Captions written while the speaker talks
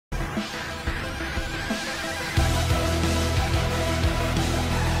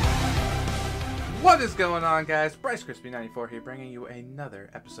What is going on, guys? Bryce Crispy94 here, bringing you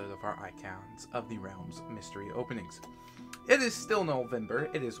another episode of our icons of the Realms mystery openings. It is still November.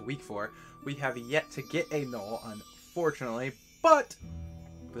 It is week 4. We have yet to get a Gnoll, unfortunately, but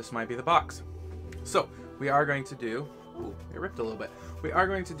this might be the box. So we are going to do. Ooh, it ripped a little bit. We are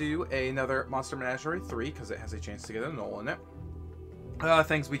going to do another Monster Menagerie 3 because it has a chance to get a Gnoll in it.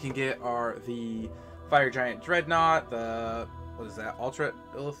 Things we can get are the Fire Giant Dreadnought, the what is that? Ultra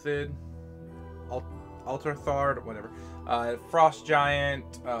Illithid. Ultrathard, whatever. Frost Giant,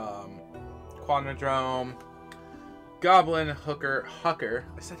 Quadradrome, Goblin, Hucker. I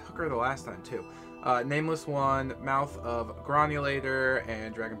said Hooker the last time too. Nameless One, Mouth of Granulator,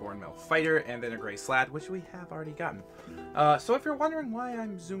 and Dragonborn Male Fighter, and then a Gray Slad, which we have already gotten. So if you're wondering why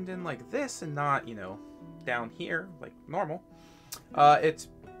I'm zoomed in like this and not, you know, down here like normal, it's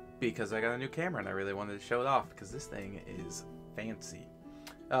because I got a new camera and I really wanted to show it off because this thing is fancy.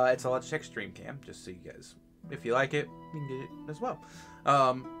 It's a Logitech Stream Cam, just so you guys, if you like it, you can get it as well.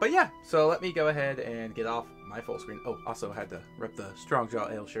 But yeah, so let me go ahead and get off my full screen. Oh, also had to rip the Strong Jaw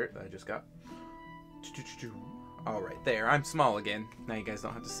Ale shirt that I just got. All right, there. I'm small again. Now you guys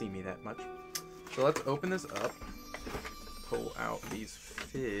don't have to see me that much. So let's open this up. Pull out these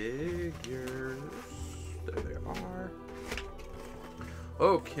figures. There they are.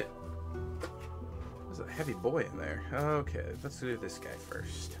 Okay. There's a heavy boy in there. Okay, let's do this guy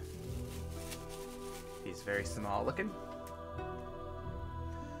first. He's very small looking.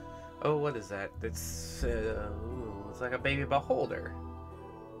 Oh, what is that? It's like a baby beholder.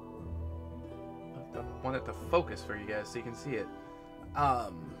 I want it to focus for you guys so you can see it.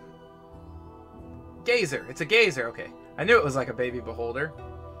 Gazer. It's a gazer. Okay, I knew it was like a baby beholder.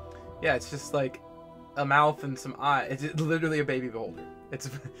 Yeah, it's just like a mouth and some eyes. It's literally a baby beholder. It's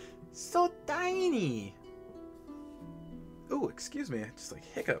so tiny. Oh, excuse me. I just like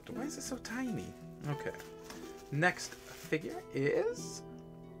hiccuped. Why is it so tiny? Okay. Next figure is...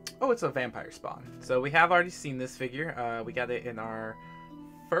 Oh, it's a vampire spawn. So we have already seen this figure. We got it in our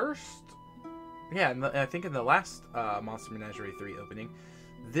first... Yeah, I think in the last Monster Menagerie 3 opening.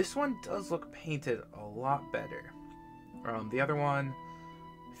 This one does look painted a lot better. The other one...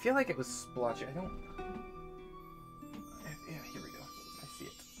 I feel like it was splotchy. I don't... Yeah, here we go. I see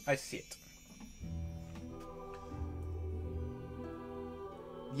it. I see it.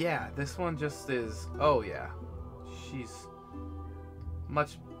 Yeah, this one just is... Oh, yeah. She's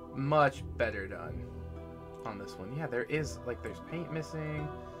much better done on this one. Yeah, there is... Like, there's paint missing.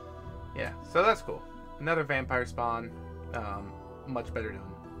 Yeah, so that's cool. Another vampire spawn. Much better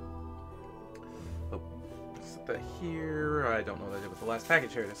done. Oh, set that here. I don't know what I did with the last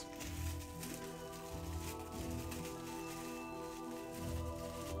package. Here it is.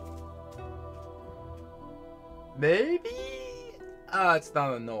 Maybe? It's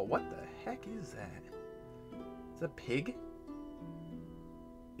not a Gnoll. What the heck is that? Is it a pig?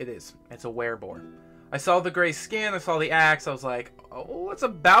 It is. It's a werebore. I saw the gray skin, I saw the axe, I was like, oh, it's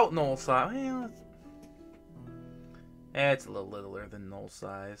about Gnoll size. Well, it's a little littler than Gnoll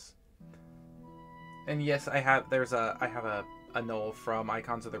size. And yes, I have a Gnoll from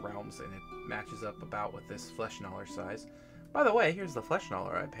Icons of the Realms, and it matches up about with this flesh gnawer size. By the way, here's the flesh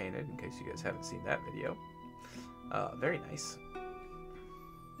gnawer I painted, in case you guys haven't seen that video. Very nice.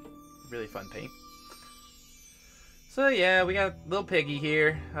 Really fun paint. So yeah, we got little piggy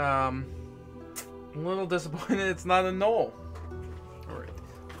here. I'm a little disappointed it's not a Gnoll. Alright.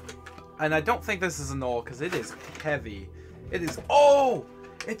 And I don't think this is a Gnoll because it is heavy. It is... Oh!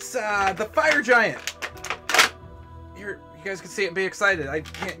 It's the Fire Giant! Here, you guys can see it and be excited. I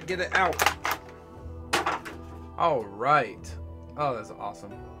can't get it out. Alright. Oh, that's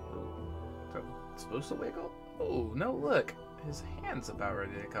awesome. Ooh. Is that supposed to wiggle? Oh, no, look. His hand's about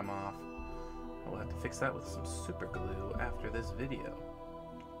ready to come off. I'll have to fix that with some super glue after this video.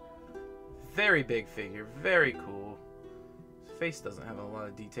 Very big figure, very cool. His face doesn't have a lot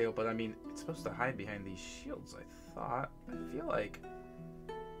of detail, but I mean, it's supposed to hide behind these shields, I thought. I feel like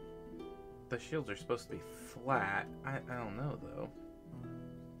the shields are supposed to be flat. I don't know, though.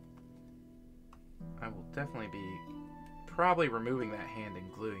 I will definitely be probably removing that hand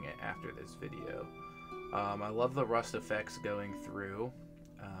and gluing it after this video. I love the rust effects going through.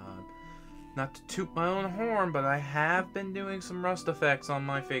 Not to toot my own horn, but I have been doing some rust effects on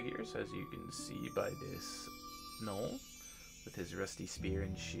my figures, as you can see by this Gnoll with his rusty spear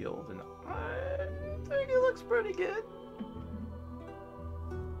and shield, and I think it looks pretty good.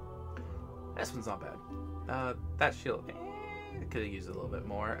 This one's not bad. That shield, could have used it a little bit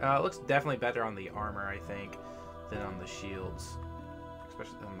more. It looks definitely better on the armor, I think, than on the shields,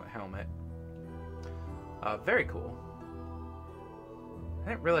 especially on the helmet. Very cool. I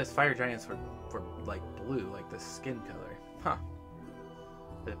didn't realize fire giants were for like blue, like the skin color. Huh.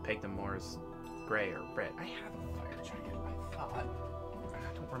 But paint them more as gray or red. I have a fire jacket, I thought.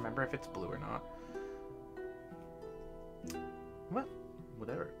 I don't remember if it's blue or not. Well,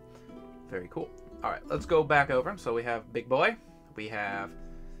 whatever. Very cool. Alright, let's go back over. So we have Big Boy. We have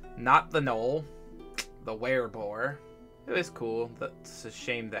not the Gnoll, the Werebore. It is cool. It's a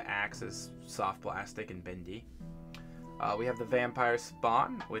shame the axe is soft plastic and bendy. We have the Vampire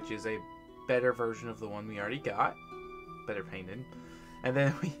Spawn, which is a better version of the one we already got. Better painted. And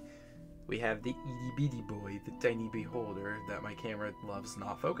then we have the itty bitty boy, the tiny beholder that my camera loves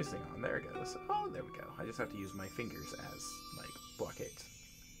not focusing on. There it goes. Oh, there we go. I just have to use my fingers as, like, blockades.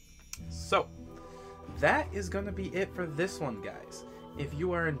 So, that is going to be it for this one, guys. If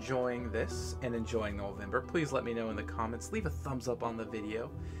you are enjoying this and enjoying November, please let me know in the comments. Leave a thumbs up on the video.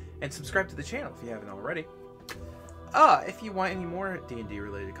 And subscribe to the channel if you haven't already. If you want any more D&D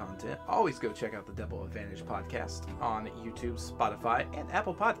related content, always go check out the Double Advantage podcast on YouTube, Spotify, and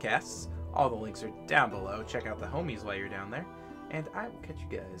Apple Podcasts. All the links are down below. Check out the homies while you're down there. And I will catch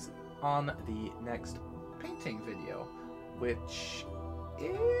you guys on the next painting video, which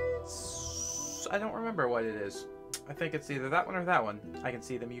is... I don't remember what it is. I think it's either that one or that one. I can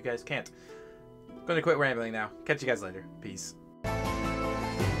see them, you guys can't. I'm gonna quit rambling now. Catch you guys later. Peace.